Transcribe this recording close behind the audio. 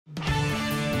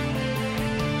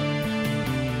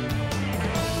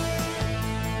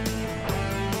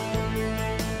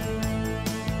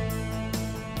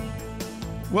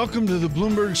Welcome to the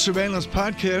Bloomberg Surveillance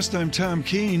Podcast. I'm Tom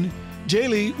Keene.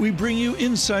 Daily, we bring you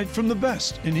insight from the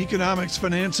best in economics,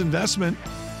 finance, investment,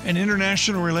 and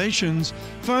international relations.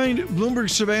 Find Bloomberg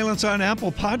Surveillance on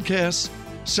Apple Podcasts,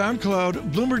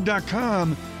 SoundCloud,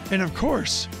 Bloomberg.com, and of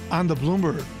course, on the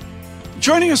Bloomberg.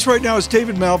 Joining us right now is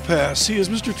David Malpass. He is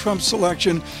Mr. Trump's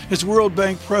selection as World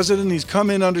Bank president. He's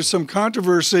come in under some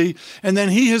controversy, and then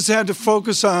he has had to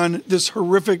focus on this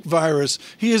horrific virus.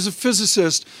 He is a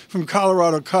physicist from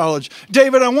Colorado College.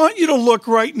 David, I want you to look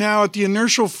right now at the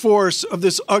inertial force of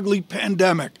this ugly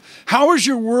pandemic. How is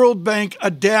your World Bank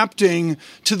adapting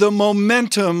to the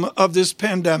momentum of this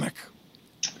pandemic?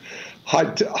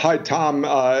 Hi, Tom,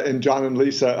 and John and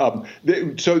Lisa.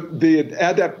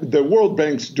 The World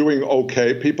Bank's doing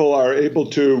okay. People are able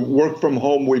to work from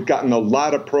home. We've gotten a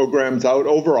lot of programs out,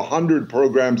 over 100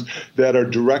 programs that are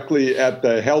directly at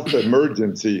the health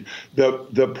emergency.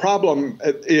 The problem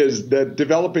is that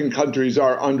developing countries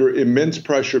are under immense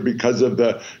pressure because of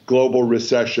the global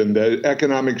recession, the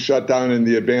economic shutdown in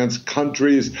the advanced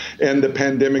countries, and the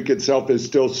pandemic itself is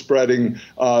still spreading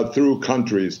through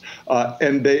countries.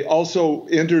 And they also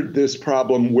entered this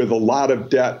problem with a lot of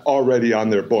debt already on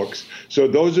their books. So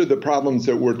those are the problems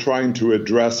that we're trying to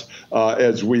address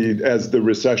as the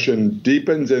recession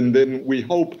deepens, and then we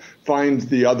hope finds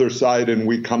the other side and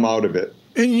we come out of it.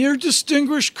 In your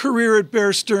distinguished career at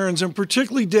Bear Stearns, and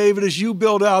particularly, David, as you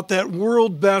build out that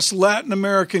world-best Latin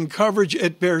American coverage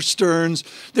at Bear Stearns,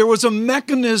 there was a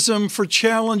mechanism for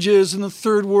challenges in the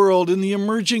third world, in the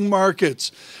emerging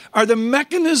markets. Are the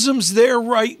mechanisms there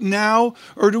right now,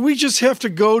 or do we just have to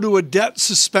go to a debt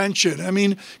suspension? I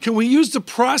mean, can we use the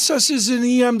processes in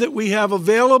EM that we have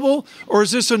available, or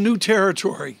is this a new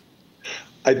territory?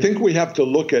 I think we have to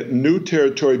look at new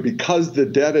territory because the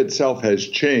debt itself has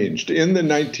changed. In the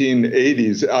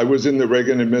 1980s, I was in the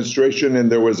Reagan administration,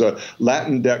 and there was a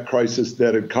Latin debt crisis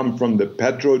that had come from the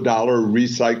petrodollar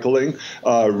recycling.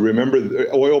 Remember,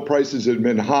 the oil prices had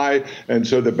been high, and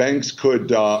so the banks could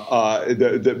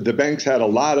the banks had a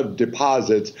lot of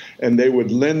deposits, and they would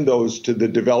lend those to the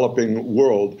developing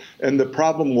world. And the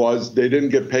problem was they didn't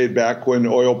get paid back when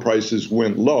oil prices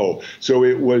went low. So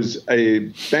it was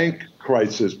a bank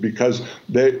crisis because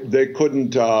they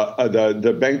couldn't,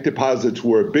 the bank deposits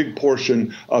were a big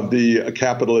portion of the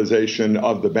capitalization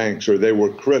of the banks, or they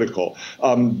were critical.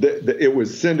 It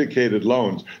was syndicated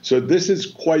loans. So this is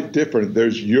quite different.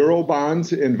 There's Euro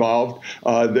bonds involved.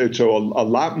 So a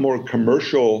lot more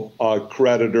commercial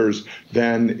creditors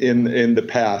than in the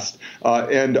past.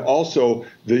 And also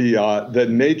the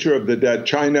nature of the debt.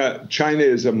 China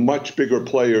is a much bigger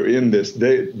player in this.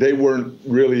 They weren't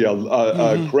really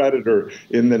a creditor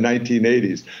in the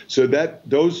 1980s. So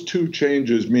those two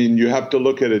changes mean you have to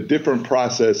look at a different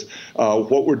process.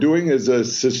 What we're doing is a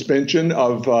suspension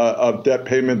of debt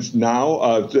payments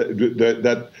now.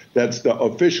 That's the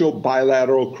official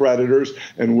bilateral creditors,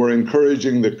 and we're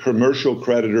encouraging the commercial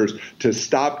creditors to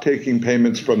stop taking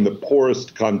payments from the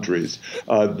poorest countries.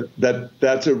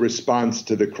 That's a response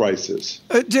to the crisis.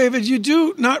 David, you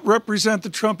do not represent the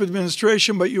Trump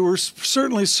administration, but you were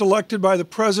certainly selected by the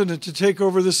president to take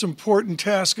over this important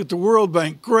task at the World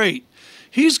Bank. Great.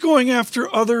 He's going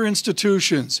after other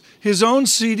institutions, his own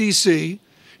CDC.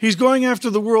 He's going after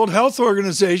the World Health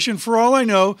Organization. For all I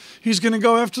know, he's going to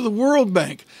go after the World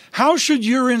Bank. How should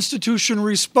your institution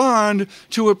respond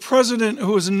to a president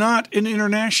who is not an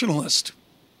internationalist?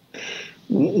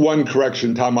 One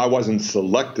correction, Tom, I wasn't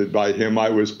selected by him. I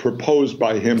was proposed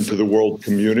by him to the world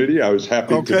community. I was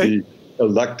happy to be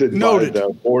elected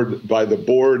by the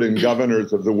board and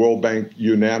governors of the World Bank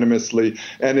unanimously.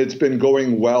 And it's been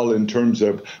going well in terms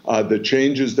of the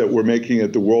changes that we're making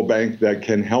at the World Bank that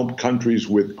can help countries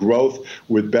with growth,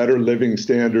 with better living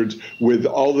standards, with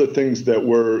all the things that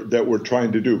we're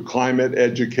trying to do: climate,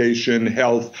 education,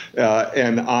 health,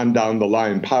 and on down the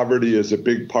line. Poverty is a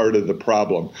big part of the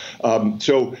problem.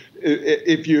 So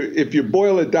if you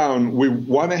boil it down, we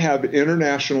want to have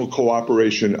international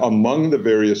cooperation among the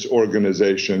various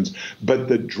organizations, but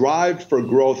the drive for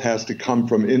growth has to come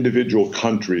from individual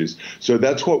countries. So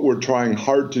that's what we're trying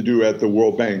hard to do at the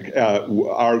World Bank.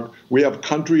 We have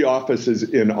country offices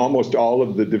in almost all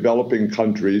of the developing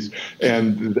countries,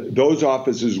 and those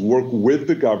offices work with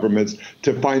the governments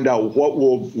to find out what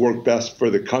will work best for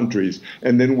the countries,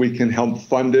 and then we can help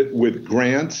fund it with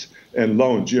grants and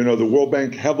loans. You know, the World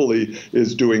Bank heavily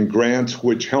is doing grants,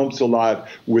 which helps a lot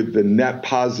with the net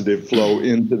positive flow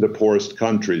into the poorest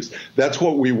countries. That's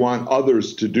what we want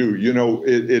others to do. You know,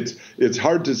 it's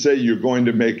hard to say you're going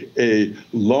to make a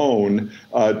loan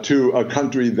to a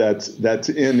country that's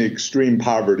in extreme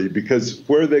poverty, because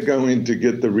where are they going to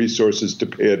get the resources to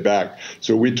pay it back?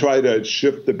 So we try to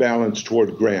shift the balance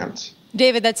toward grants.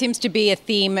 David, that seems to be a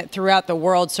theme throughout the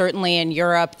world, certainly in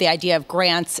Europe, the idea of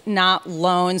grants, not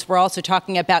loans. We're also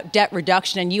talking about debt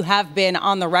reduction, and you have been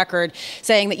on the record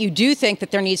saying that you do think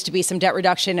that there needs to be some debt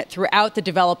reduction throughout the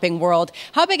developing world.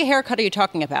 How big a haircut are you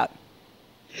talking about?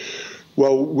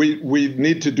 Well, we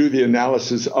need to do the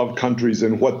analysis of countries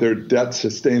and what their debt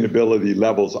sustainability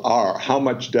levels are. How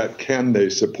much debt can they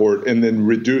support, and then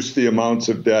reduce the amounts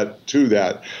of debt to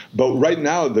that. But right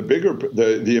now,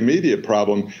 the immediate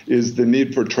problem is the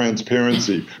need for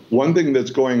transparency. One thing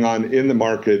that's going on in the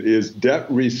market is debt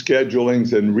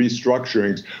reschedulings and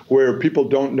restructurings where people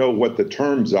don't know what the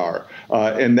terms are.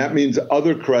 And that means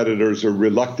other creditors are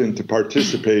reluctant to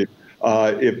participate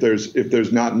if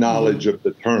there's not knowledge of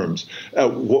the terms.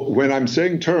 When I'm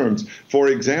saying terms, for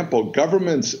example,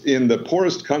 governments in the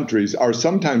poorest countries are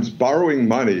sometimes borrowing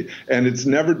money, and it's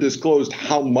never disclosed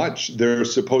how much they're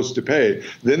supposed to pay.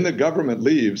 Then the government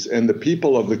leaves, and the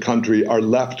people of the country are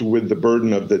left with the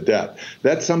burden of the debt.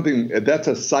 That's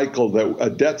a cycle, a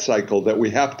debt cycle that we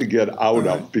have to get out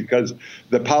of, because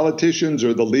the politicians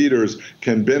or the leaders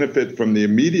can benefit from the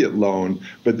immediate loan,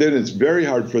 but then it's very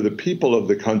hard for the people of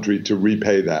the country to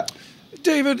repay that.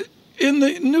 David, in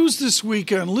the news this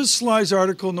weekend, Liz Sly's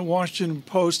article in the Washington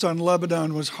Post on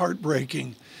Lebanon was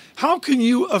heartbreaking. How can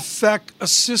you affect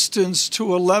assistance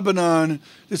to a Lebanon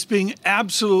that's being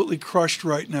absolutely crushed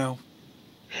right now?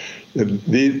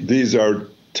 These are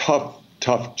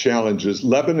tough challenges.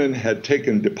 Lebanon had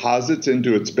taken deposits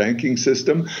into its banking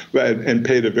system and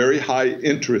paid a very high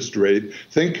interest rate.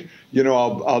 Think, you know,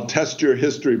 I'll test your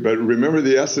history, but remember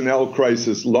the S&L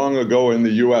crisis long ago in the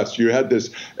U.S. You had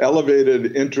this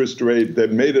elevated interest rate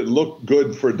that made it look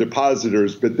good for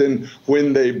depositors, but then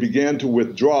when they began to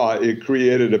withdraw, it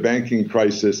created a banking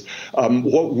crisis.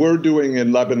 What we're doing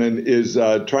in Lebanon is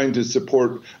trying to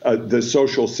support the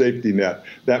social safety net.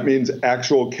 That means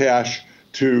actual cash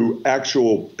to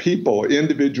actual people,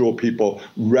 individual people,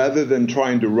 rather than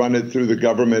trying to run it through the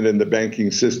government and the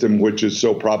banking system, which is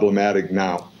so problematic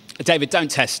now. David, don't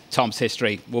test Tom's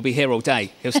history. We'll be here all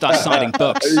day. He'll start citing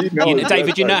books.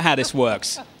 David, you know how this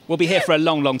works. We'll be here for a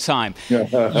long, long time.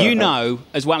 You know,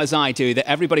 as well as I do, that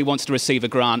everybody wants to receive a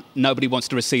grant, nobody wants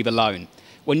to receive a loan.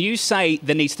 When you say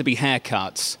there needs to be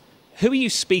haircuts, who are you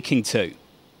speaking to?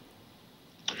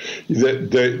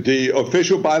 The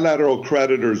official bilateral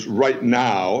creditors right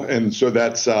now, and so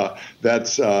that's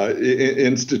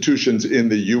institutions in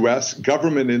the U.S.,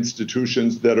 government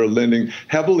institutions that are lending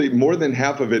heavily. More than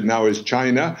half of it now is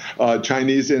China,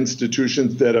 Chinese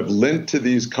institutions that have lent to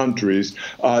these countries.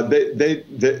 What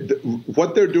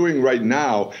they're doing right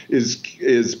now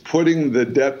is putting the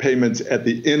debt payments at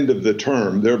the end of the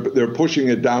term. They're pushing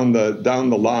it down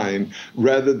the line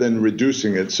rather than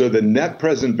reducing it. So the net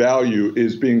present value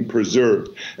is being preserved.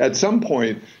 At some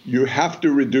point, you have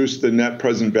to reduce the net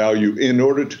present value in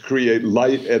order to create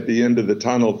light at the end of the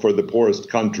tunnel for the poorest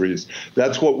countries.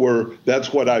 That's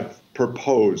what I've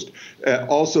proposed.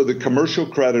 Also, the commercial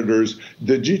creditors,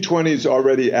 the G20's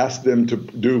already asked them to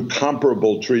do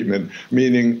comparable treatment,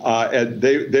 meaning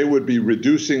they would be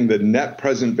reducing the net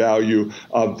present value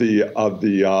of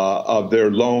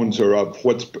their loans or of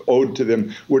what's owed to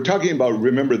them. We're talking about,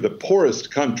 remember, the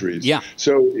poorest countries. Yeah.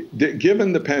 So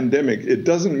given the pandemic, it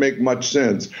doesn't make much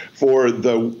sense for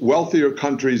the wealthier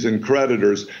countries and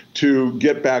creditors to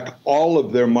get back all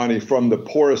of their money from the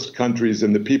poorest countries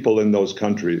and the people in those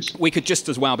countries. We could just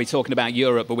as well be talking about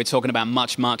Europe, but we're talking about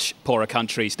much, much poorer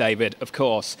countries, David, of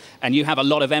course. And you have a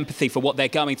lot of empathy for what they're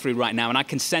going through right now, and I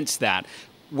can sense that.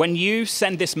 When you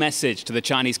send this message to the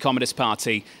Chinese Communist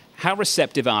Party, how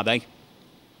receptive are they?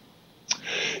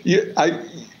 Yeah,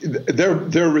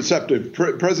 they're receptive.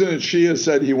 President Xi has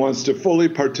said he wants to fully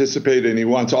participate, and he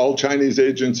wants all Chinese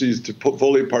agencies to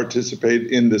fully participate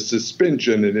in the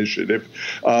suspension initiative.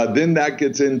 Then that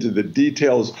gets into the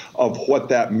details of what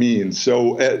that means.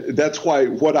 So that's why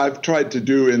what I've tried to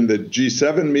do in the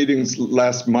G7 meetings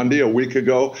last Monday, a week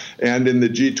ago, and in the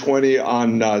G20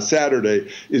 on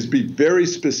Saturday, is be very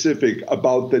specific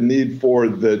about the need for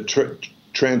the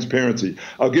transparency.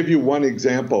 I'll give you one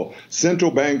example.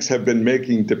 Central banks have been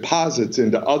making deposits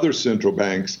into other central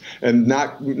banks and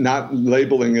not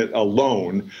labeling it a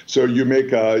loan. So you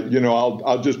make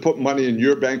I'll just put money in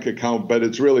your bank account, but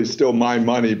it's really still my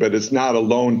money, but it's not a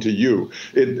loan to you.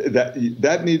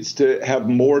 That needs to have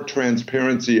more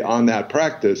transparency on that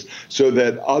practice so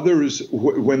that others,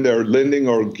 when they're lending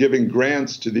or giving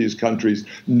grants to these countries,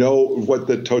 know what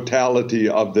the totality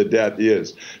of the debt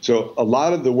is. So a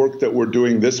lot of the work that we're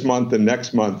doing this month and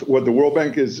next month, what the World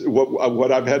Bank is,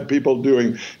 what I've had people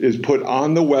doing is put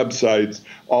on the websites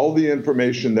all the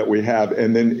information that we have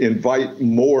and then invite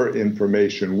more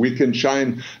information. We can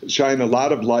shine a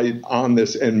lot of light on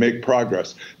this and make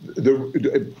progress.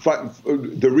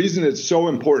 The reason it's so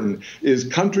important is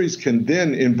countries can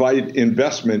then invite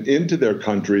investment into their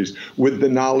countries with the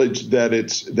knowledge that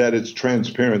it's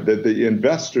transparent, that the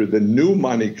investor, the new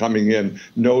money coming in,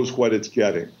 knows what it's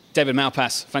getting. David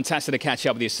Malpass, fantastic to catch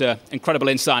up with you, sir. Incredible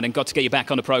insight, and got to get you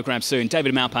back on the programme soon.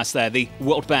 David Malpass there, the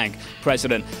World Bank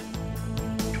president.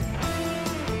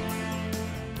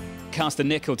 Carsten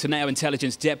Nickel, Teneo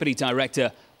Intelligence Deputy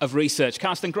Director of Research.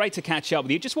 Carsten, great to catch up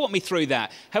with you. Just walk me through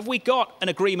that. Have we got an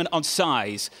agreement on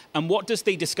size? And what does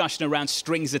the discussion around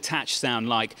strings attached sound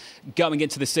like going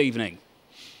into this evening?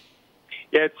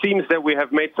 Yeah, it seems that we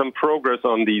have made some progress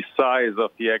on the size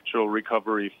of the actual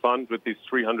recovery fund with these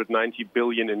 390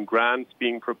 billion in grants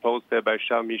being proposed there by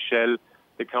Charles Michel,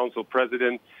 the council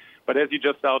president. But as you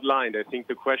just outlined, I think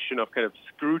the question of kind of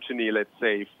scrutiny, let's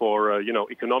say, for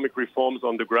economic reforms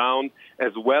on the ground,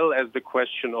 as well as the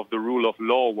question of the rule of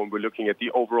law when we're looking at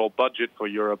the overall budget for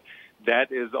Europe,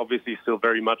 that is obviously still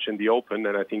very much in the open,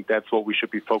 and I think that's what we should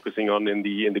be focusing on in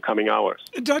the coming hours.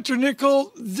 Dr.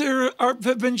 Nickel, there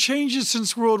have been changes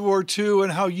since World War II in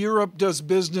how Europe does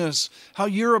business, how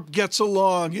Europe gets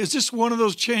along. Is this one of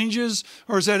those changes,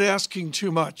 or is that asking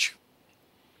too much?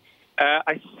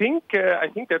 I think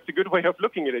that's a good way of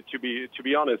looking at it, to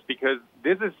be honest, because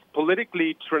this is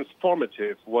politically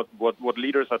transformative, what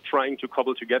leaders are trying to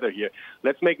cobble together here.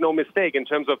 Let's make no mistake, in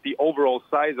terms of the overall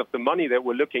size of the money that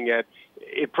we're looking at,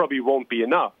 it probably won't be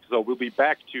enough. So we'll be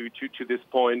back to this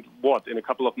point, in a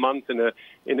couple of months, in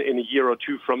a year or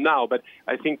two from now. But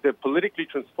I think the politically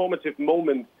transformative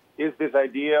moment is this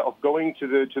idea of going to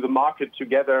the market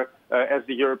together as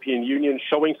the European Union,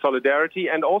 showing solidarity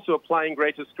and also applying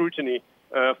greater scrutiny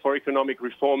for economic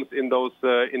reforms in those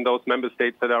member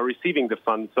states that are receiving the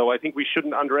funds. So I think we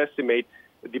shouldn't underestimate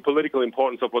the political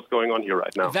importance of what's going on here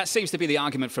right now. That seems to be the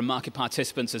argument from market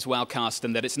participants as well,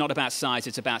 Carsten, that it's not about size,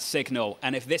 it's about signal.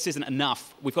 And if this isn't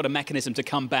enough, we've got a mechanism to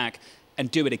come back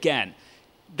and do it again.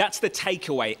 That's the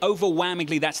takeaway.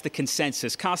 Overwhelmingly, that's the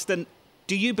consensus. Carsten,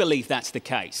 do you believe that's the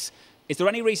case? Is there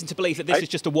any reason to believe that this is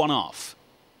just a one-off?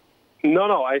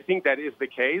 No, I think that is the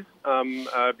case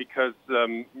because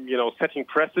setting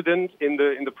precedent in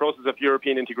the process of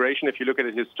European integration, if you look at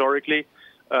it historically,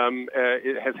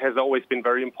 it has always been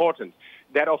very important.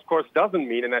 That, of course, doesn't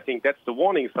mean, and I think that's the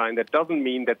warning sign, that doesn't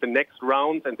mean that the next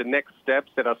rounds and the next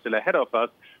steps that are still ahead of us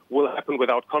will happen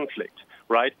without conflict,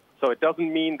 right? So it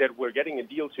doesn't mean that we're getting a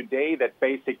deal today that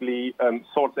basically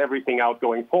sorts everything out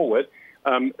going forward.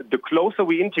 The closer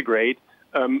we integrate,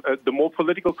 the more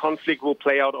political conflict will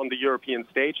play out on the European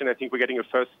stage, and I think we're getting a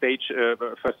first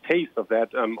taste of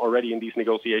that already in these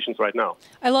negotiations right now.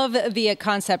 I love the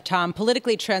concept, Tom,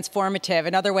 politically transformative,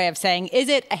 another way of saying, is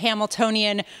it a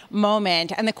Hamiltonian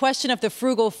moment? And the question of the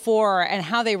Frugal Four and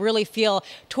how they really feel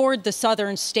toward the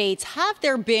southern states. Have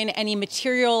there been any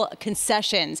material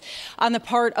concessions on the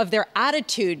part of their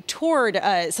attitude toward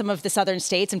some of the southern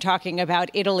states? I'm talking about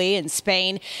Italy and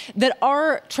Spain, that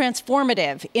are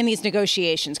transformative in these negotiations,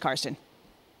 Carsten?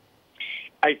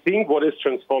 I think what is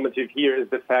transformative here is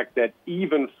the fact that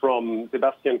even from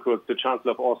Sebastian Kurz, the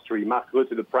Chancellor of Austria, Mark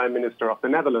Rutte, the Prime Minister of the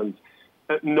Netherlands,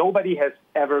 nobody has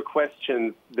ever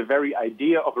questioned the very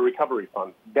idea of a recovery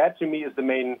fund. That, to me, is the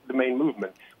main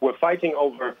movement. We're fighting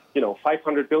over,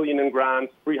 500 billion in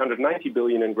grants, 390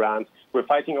 billion in grants. We're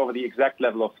fighting over the exact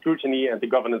level of scrutiny and the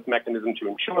governance mechanism to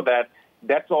ensure that.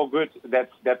 That's all good.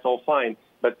 That's all fine.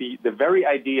 But the very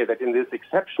idea that in this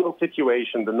exceptional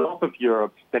situation, the north of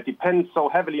Europe, that depends so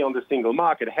heavily on the single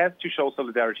market, has to show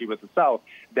solidarity with the South,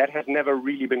 that has never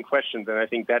really been questioned. And I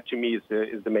think that, to me, is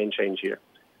the main change here.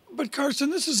 But, Carsten,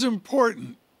 this is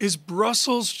important. Is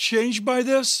Brussels changed by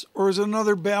this, or is it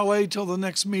another ballet till the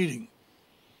next meeting?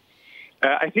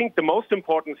 I think the most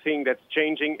important thing that's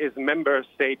changing is member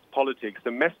state politics,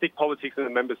 domestic politics in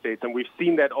the member states. And we've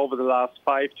seen that over the last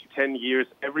 5 to 10 years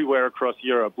everywhere across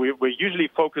Europe. We're usually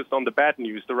focused on the bad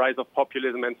news, the rise of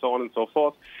populism and so on and so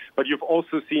forth. But you've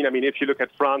also seen, I mean, if you look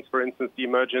at France, for instance, the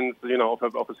emergence,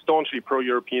 of a staunchly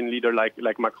pro-European leader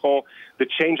like Macron, the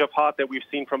change of heart that we've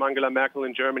seen from Angela Merkel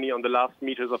in Germany on the last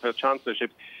meters of her chancellorship,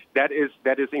 that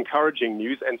is encouraging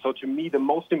news. And so to me, the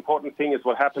most important thing is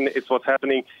what's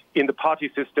happening in the party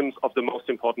systems of the most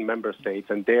important member states.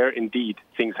 And there, indeed,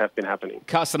 things have been happening.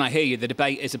 Carsten, I hear you. The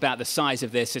debate is about the size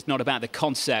of this. It's not about the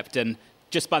concept. And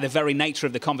just by the very nature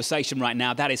of the conversation right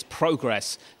now, that is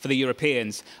progress for the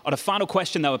Europeans. On a final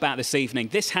question, though, about this evening,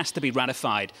 this has to be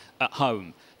ratified at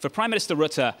home. For Prime Minister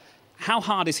Rutte, how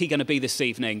hard is he going to be this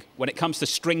evening when it comes to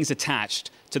strings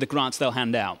attached to the grants they'll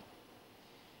hand out?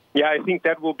 Yeah, I think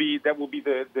that will be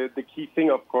the key thing,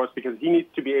 of course, because he needs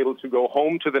to be able to go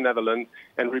home to the Netherlands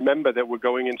and remember that we're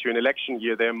going into an election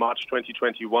year there, March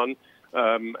 2021,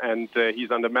 and he's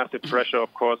under massive pressure,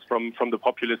 of course, from the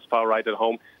populist far right at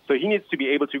home. So he needs to be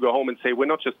able to go home and say, we're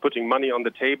not just putting money on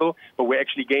the table, but we're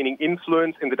actually gaining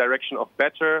influence in the direction of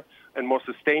better and more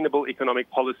sustainable economic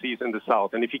policies in the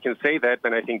South. And if he can say that,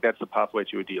 then I think that's the pathway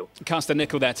to a deal. Carsten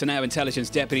Nickel there, Teneo Intelligence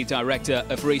Deputy Director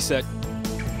of Research.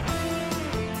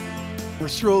 We're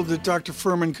thrilled that Dr.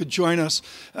 Furman could join us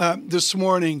this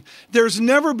morning. There's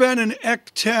never been an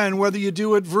EC 10, whether you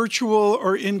do it virtual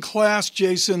or in class,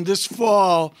 Jason, this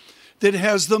fall, that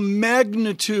has the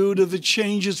magnitude of the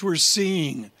changes we're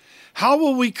seeing. How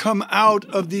will we come out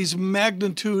of these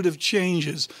magnitude of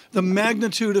changes, the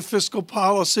magnitude of fiscal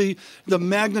policy, the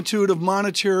magnitude of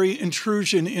monetary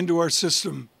intrusion into our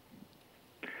system?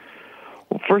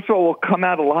 Well, first of all, we'll come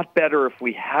out a lot better if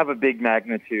we have a big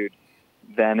magnitude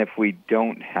than if we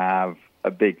don't have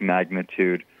a big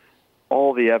magnitude.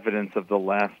 All the evidence of the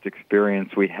last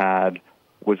experience we had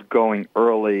was going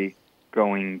early,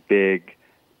 going big.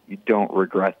 You don't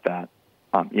regret that.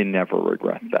 You never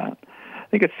regret that. I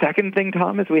think a second thing,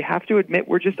 Tom, is we have to admit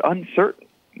we're just uncertain.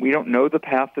 We don't know the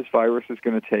path this virus is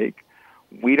going to take.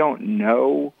 We don't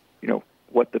know,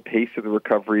 what the pace of the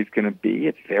recovery is going to be.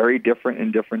 It's very different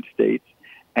in different states.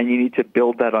 And you need to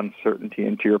build that uncertainty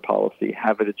into your policy,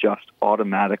 have it adjust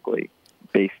automatically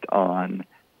based on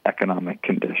economic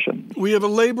conditions. We have a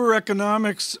labor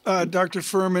economics, Dr.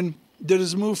 Furman, that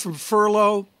has moved from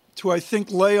furlough to, I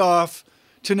think, layoff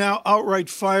to now outright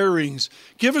firings.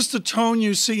 Give us the tone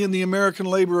you see in the American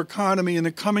labor economy in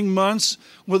the coming months.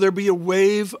 Will there be a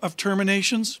wave of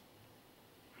terminations?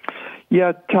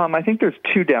 Yeah, Tom, I think there's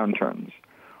two downturns.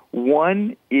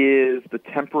 One is the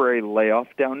temporary layoff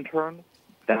downturn.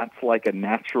 That's like a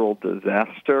natural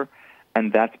disaster,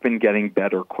 and that's been getting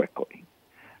better quickly.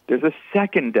 There's a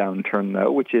second downturn,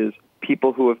 though, which is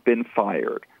people who have been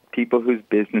fired, people whose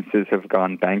businesses have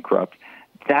gone bankrupt.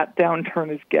 That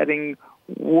downturn is getting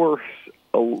worse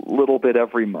a little bit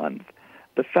every month.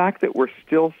 The fact that we're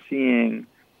still seeing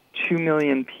 2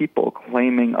 million people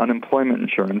claiming unemployment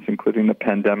insurance, including the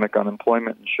pandemic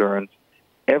unemployment insurance,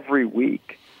 every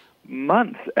week,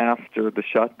 months after the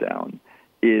shutdown,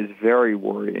 is very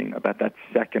worrying about that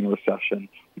second recession,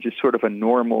 which is sort of a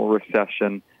normal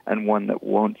recession and one that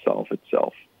won't solve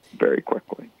itself very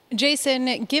quickly.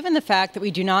 Jason, given the fact that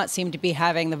we do not seem to be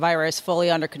having the virus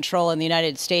fully under control in the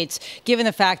United States, given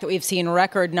the fact that we've seen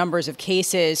record numbers of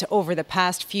cases over the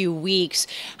past few weeks,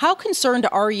 how concerned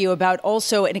are you about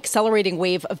also an accelerating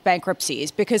wave of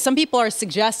bankruptcies? Because some people are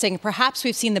suggesting perhaps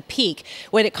we've seen the peak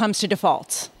when it comes to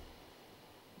defaults.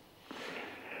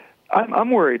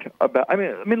 I'm worried about, I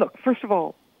mean, look, first of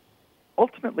all,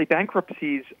 ultimately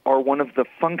bankruptcies are one of the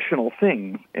functional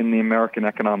things in the American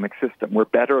economic system. We're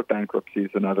better at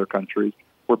bankruptcies than other countries.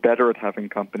 We're better at having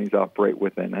companies operate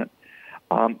within it.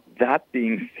 That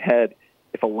being said,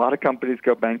 if a lot of companies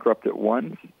go bankrupt at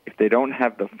once, if they don't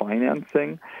have the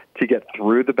financing to get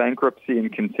through the bankruptcy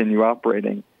and continue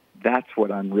operating, that's what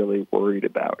I'm really worried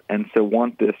about. And so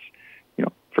want this,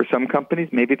 for some companies,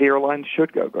 maybe the airlines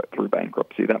should go through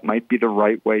bankruptcy. That might be the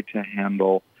right way to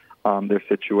handle their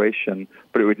situation,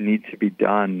 but it would need to be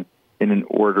done in an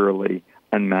orderly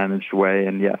and managed way.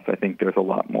 And yes, I think there's a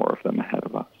lot more of them ahead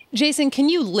of us. Jason, can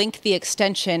you link the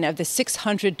extension of the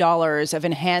 $600 of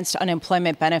enhanced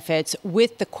unemployment benefits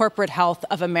with the corporate health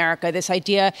of America? This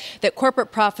idea that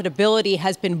corporate profitability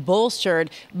has been bolstered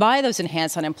by those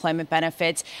enhanced unemployment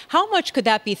benefits. How much could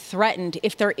that be threatened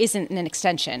if there isn't an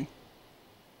extension?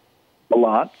 A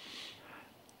lot.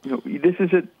 This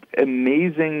is an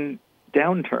amazing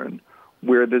downturn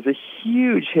where there's a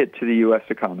huge hit to the U.S.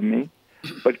 economy,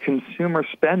 but consumer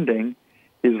spending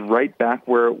is right back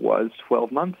where it was 12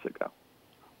 months ago.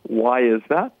 Why is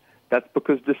that? That's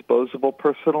because disposable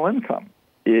personal income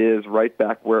is right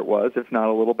back where it was, if not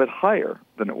a little bit higher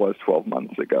than it was 12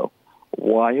 months ago.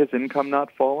 Why has income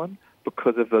not fallen?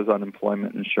 Because of those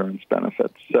unemployment insurance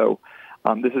benefits. So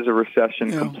this is a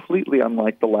recession completely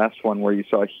unlike the last one where you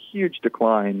saw a huge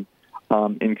decline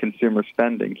in consumer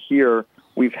spending. Here,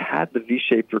 we've had the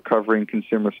V-shaped recovery in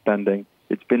consumer spending.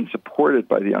 It's been supported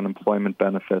by the unemployment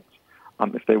benefits.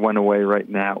 If they went away right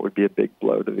now, it would be a big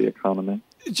blow to the economy.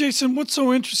 Jason, what's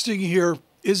so interesting here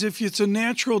is if it's a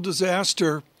natural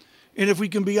disaster, and if we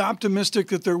can be optimistic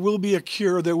that there will be a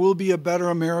cure, there will be a better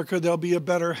America, there'll be a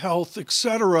better health, et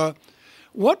cetera,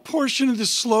 what portion of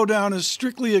this slowdown is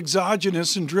strictly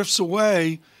exogenous and drifts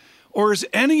away, or is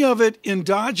any of it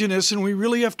endogenous and we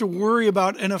really have to worry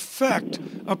about an effect,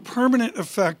 a permanent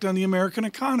effect on the American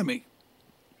economy?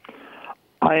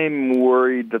 I'm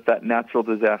worried that natural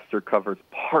disaster covers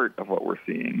part of what we're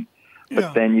seeing,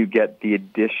 but then you get the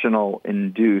additional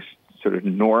induced sort of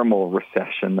normal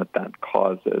recession that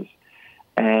causes.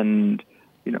 And,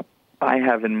 I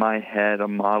have in my head a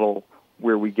model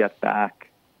where we get back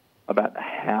about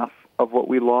half of what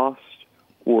we lost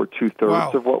or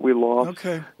two-thirds of what we lost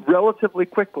relatively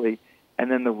quickly. And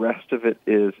then the rest of it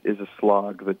is a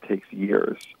slog that takes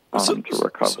years to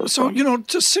recover. So,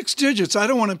 just 6 digits. I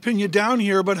don't want to pin you down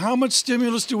here, but how much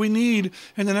stimulus do we need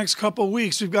in the next couple of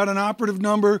weeks? We've got an operative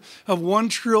number of $1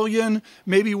 trillion,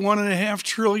 maybe $1.5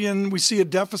 trillion. We see a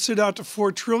deficit out to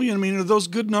 $4 trillion. I mean, are those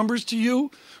good numbers to you,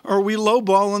 or are we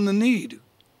lowballing the need?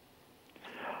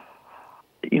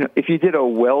 If you did a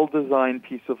well-designed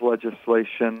piece of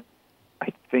legislation, I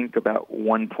think about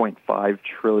 $1.5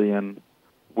 trillion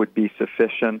would be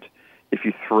sufficient. If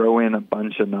you throw in a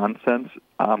bunch of nonsense,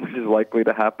 which is likely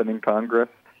to happen in Congress,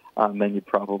 then you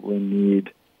probably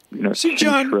need, see, $2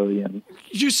 John, trillion.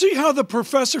 You see how the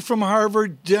professor from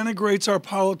Harvard denigrates our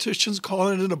politicians,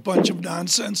 calling it a bunch of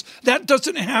nonsense? That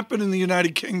doesn't happen in the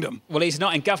United Kingdom. Well, he's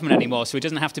not in government anymore, so he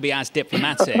doesn't have to be as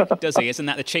diplomatic, does he? Isn't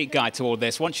that the cheat guide to all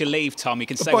this? Once you leave, Tom, you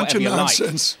can say whatever you like.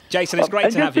 Jason, it's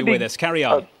great to have you with us. Carry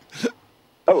on.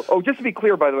 Just to be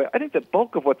clear, by the way, I think the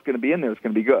bulk of what's going to be in there is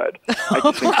going to be good. I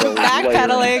just think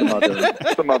they'll layer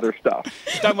in some other stuff.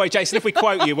 Don't worry, Jason. If we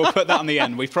quote you, we'll put that on the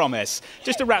end, we promise.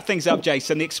 Just to wrap things up,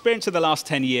 Jason, the experience of the last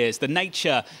 10 years, the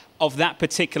nature of that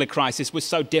particular crisis was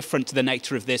so different to the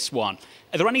nature of this one.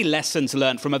 Are there any lessons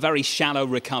learned from a very shallow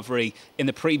recovery in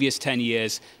the previous 10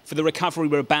 years for the recovery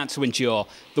we're about to endure,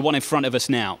 the one in front of us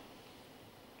now?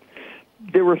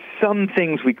 There were some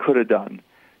things we could have done.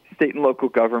 State and local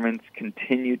governments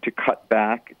continued to cut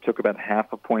back. It took about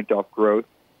half a point off growth.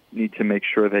 Need to make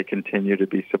sure they continue to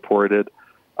be supported.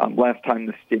 Last time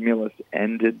the stimulus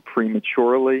ended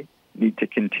prematurely. Need to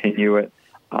continue it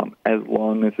as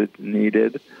long as it's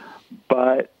needed.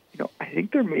 But I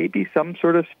think there may be some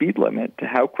sort of speed limit to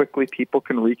how quickly people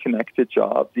can reconnect to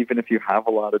jobs, even if you have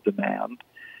a lot of demand.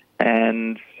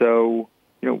 And so,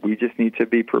 we just need to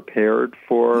be prepared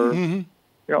for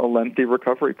a lengthy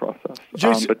recovery process,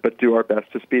 but do our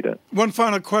best to speed it. One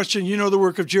final question. You know the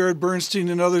work of Jared Bernstein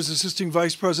and others assisting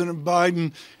Vice President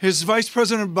Biden. Has Vice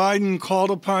President Biden called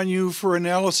upon you for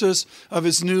analysis of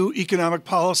his new economic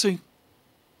policy?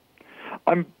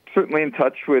 I'm certainly in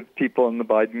touch with people in the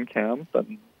Biden camp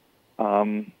and,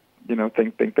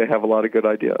 think they have a lot of good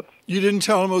ideas. You didn't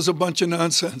tell him it was a bunch of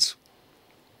nonsense?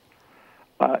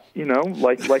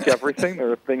 Like everything,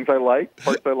 there are things I like,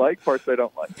 parts I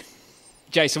don't like.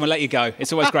 Jason, we'll let you go.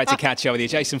 It's always great to catch up with you.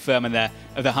 Jason Furman there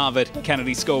of the Harvard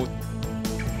Kennedy School.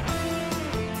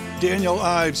 Daniel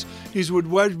Ives, he's with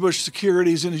Wedbush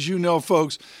Securities, and as you know,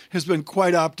 folks, has been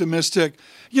quite optimistic.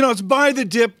 It's buy the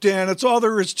dip, Dan. That's all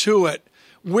there is to it.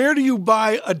 Where do you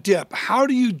buy a dip? How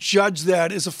do you judge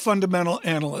that as a fundamental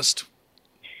analyst?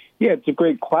 Yeah, it's a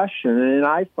great question. And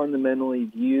I fundamentally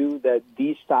view that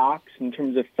these stocks, in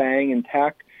terms of FANG and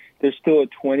tech, they're still a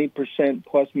 20%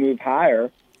 plus move higher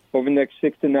over the next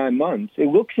 6 to 9 months. It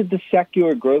looks at the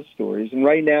secular growth stories. And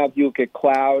right now, if you look at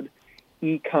cloud,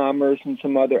 e-commerce, and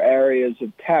some other areas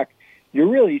of tech, you're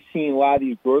really seeing a lot of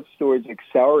these growth stories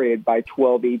accelerated by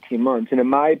 12, 18 months. And in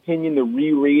my opinion, the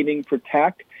re-rating for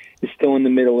tech is still in the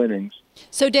middle innings.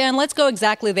 So, Dan, let's go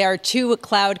exactly there to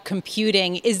cloud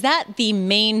computing. Is that the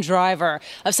main driver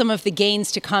of some of the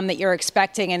gains to come that you're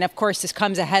expecting? And, of course, this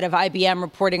comes ahead of IBM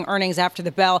reporting earnings after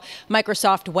the bell,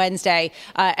 Microsoft Wednesday,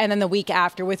 and then the week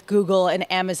after with Google and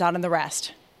Amazon and the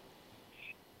rest.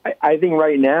 I think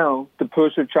right now the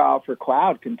poster child for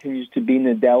cloud continues to be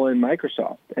Nadella and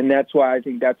Microsoft. And that's why I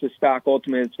think that's a stock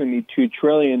ultimately it's going to be $2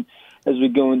 trillion as we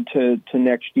go into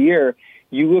next year.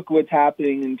 You look what's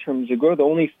happening in terms of growth.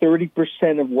 Only 30%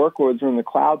 of workloads are in the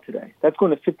cloud today. That's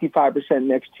going to 55%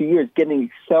 next 2 years, getting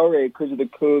accelerated because of the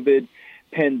COVID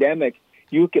pandemic,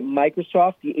 you look at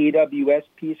Microsoft, the AWS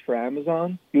piece for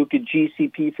Amazon, you look at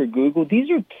GCP for Google. These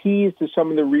are keys to some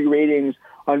of the re-ratings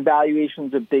on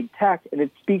valuations of big tech, and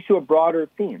it speaks to a broader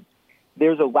theme.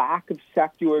 There's a lack of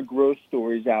secular growth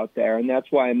stories out there, and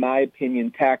that's why, in my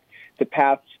opinion, tech, the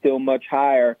path's still much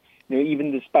higher,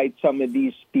 even despite some of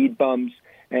these speed bumps,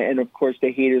 and of course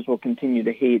the haters will continue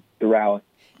to hate the rally.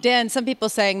 Dan, some people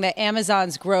saying that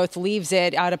Amazon's growth leaves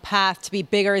it on a path to be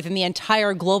bigger than the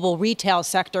entire global retail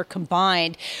sector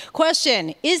combined.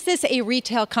 Question, is this a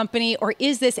retail company or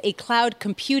is this a cloud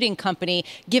computing company,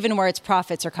 given where its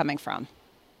profits are coming from?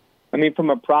 I mean,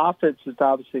 from a profits, it's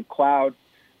obviously cloud.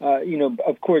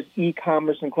 Of course,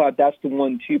 e-commerce and cloud, that's the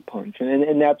 1-2 punch.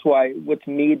 And that's why what's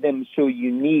made them so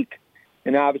unique,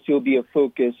 and obviously will be a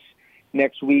focus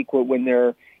next week when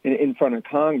they're in front of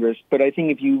Congress. But I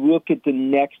think if you look at the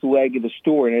next leg of the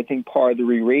story, and I think part of the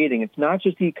re-rating, it's not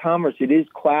just e-commerce, it is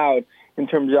cloud in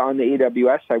terms of on the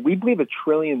AWS side. We believe $1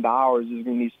 trillion is going to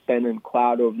be spent in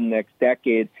cloud over the next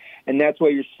decade. And that's why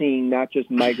you're seeing not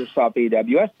just Microsoft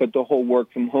AWS, but the whole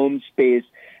work from home space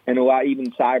and a lot,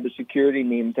 even cybersecurity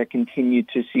names that continue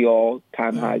to see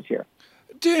all-time highs here.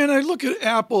 Dan, I look at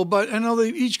Apple, but I know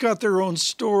they've each got their own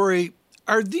story.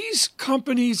 Are these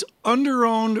companies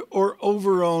under-owned or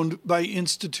over-owned by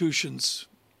institutions?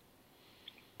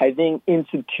 I think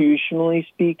institutionally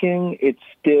speaking, it's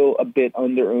still a bit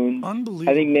under-owned.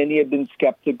 Unbelievable. I think many have been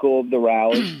skeptical of the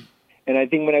rally. And I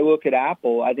think when I look at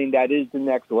Apple, I think that is the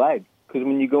next leg. Because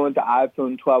when you go into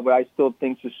iPhone 12, what I still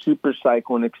think is a super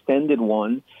cycle, an extended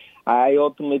one, I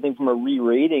ultimately think from a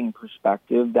re-rating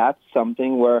perspective, that's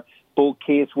something where bull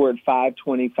case we're at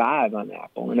 525 on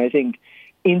Apple. And I think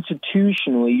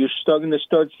institutionally, you're starting to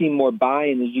start seeing more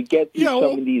buy-in as you get through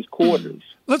some of these quarters.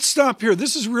 Let's stop here.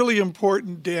 This is really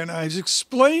important, Dan Ives.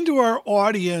 Explain to our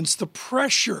audience the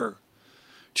pressure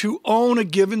to own a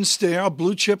given style,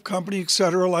 blue chip company, et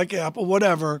cetera, like Apple,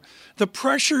 whatever, the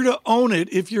pressure to own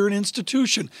it if you're an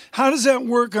institution. How does that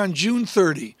work on June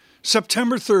 30,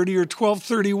 September 30, or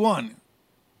 12/31?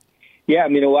 Yeah, I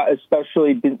mean, a lot,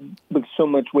 especially with so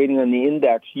much weighting on the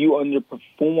index, you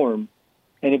underperform.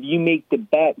 And if you make the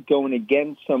bet going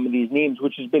against some of these names,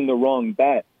 which has been the wrong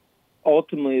bet,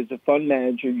 ultimately as a fund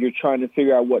manager, you're trying to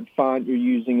figure out what font you're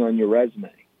using on your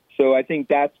resume. So I think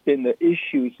that's been the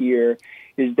issue here,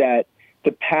 is that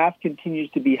the path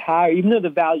continues to be higher. Even though the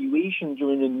valuations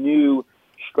are in a new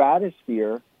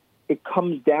stratosphere, it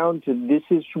comes down to this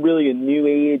is really a new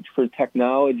age for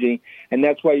technology, and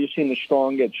that's why you're seeing the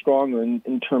strong get stronger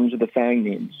in terms of the FANG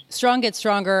names. Strong gets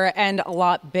stronger and a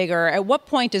lot bigger. At what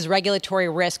point does regulatory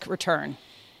risk return?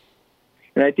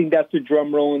 And I think that's the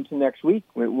drum roll into next week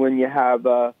when you have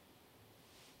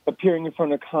appearing in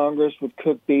front of Congress with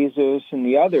Cook, Bezos, and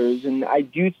the others. And I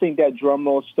do think that drum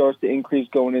roll starts to increase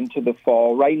going into the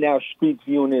fall. Right now, Street's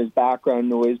viewing it as background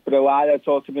noise, but a lot of that's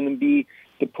also going to be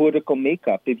the political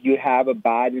makeup. If you have a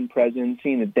Biden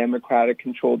presidency and a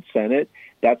Democratic-controlled Senate,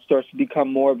 that starts to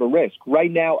become more of a risk. Right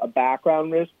now, a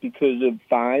background risk because of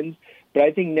fines, but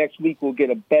I think next week we'll get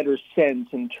a better sense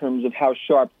in terms of how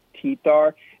sharp teeth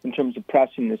are in terms of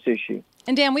pressing this issue.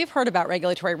 And Dan, we've heard about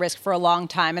regulatory risk for a long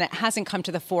time, and it hasn't come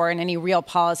to the fore in any real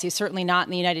policy, certainly not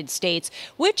in the United States.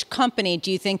 Which company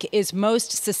do you think is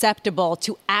most susceptible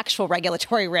to actual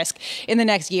regulatory risk in the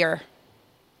next year?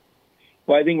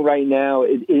 Well, I think right now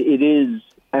it is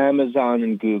Amazon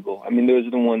and Google. I mean, those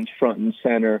are the ones front and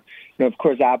center. Of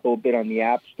course, Apple a bit on the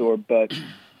App Store, but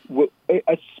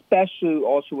especially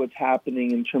also what's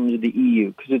happening in terms of the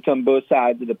EU, because it's on both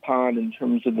sides of the pond in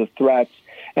terms of the threats.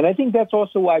 And I think that's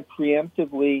also why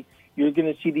preemptively you're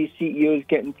going to see these CEOs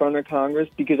get in front of Congress,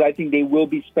 because I think they will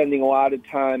be spending a lot of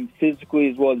time physically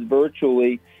as well as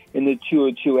virtually in the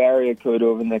 202 area code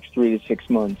over the next 3 to 6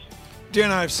 months. Dan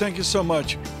Ives, thank you so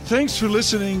much. Thanks for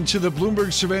listening to the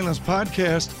Bloomberg Surveillance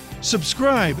Podcast.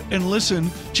 Subscribe and listen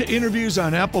to interviews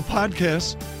on Apple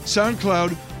Podcasts,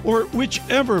 SoundCloud, or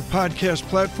whichever podcast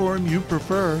platform you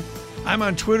prefer. I'm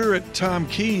on Twitter at Tom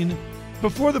Keene.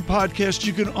 Before the podcast,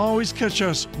 you can always catch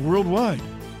us worldwide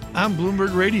on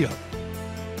Bloomberg Radio.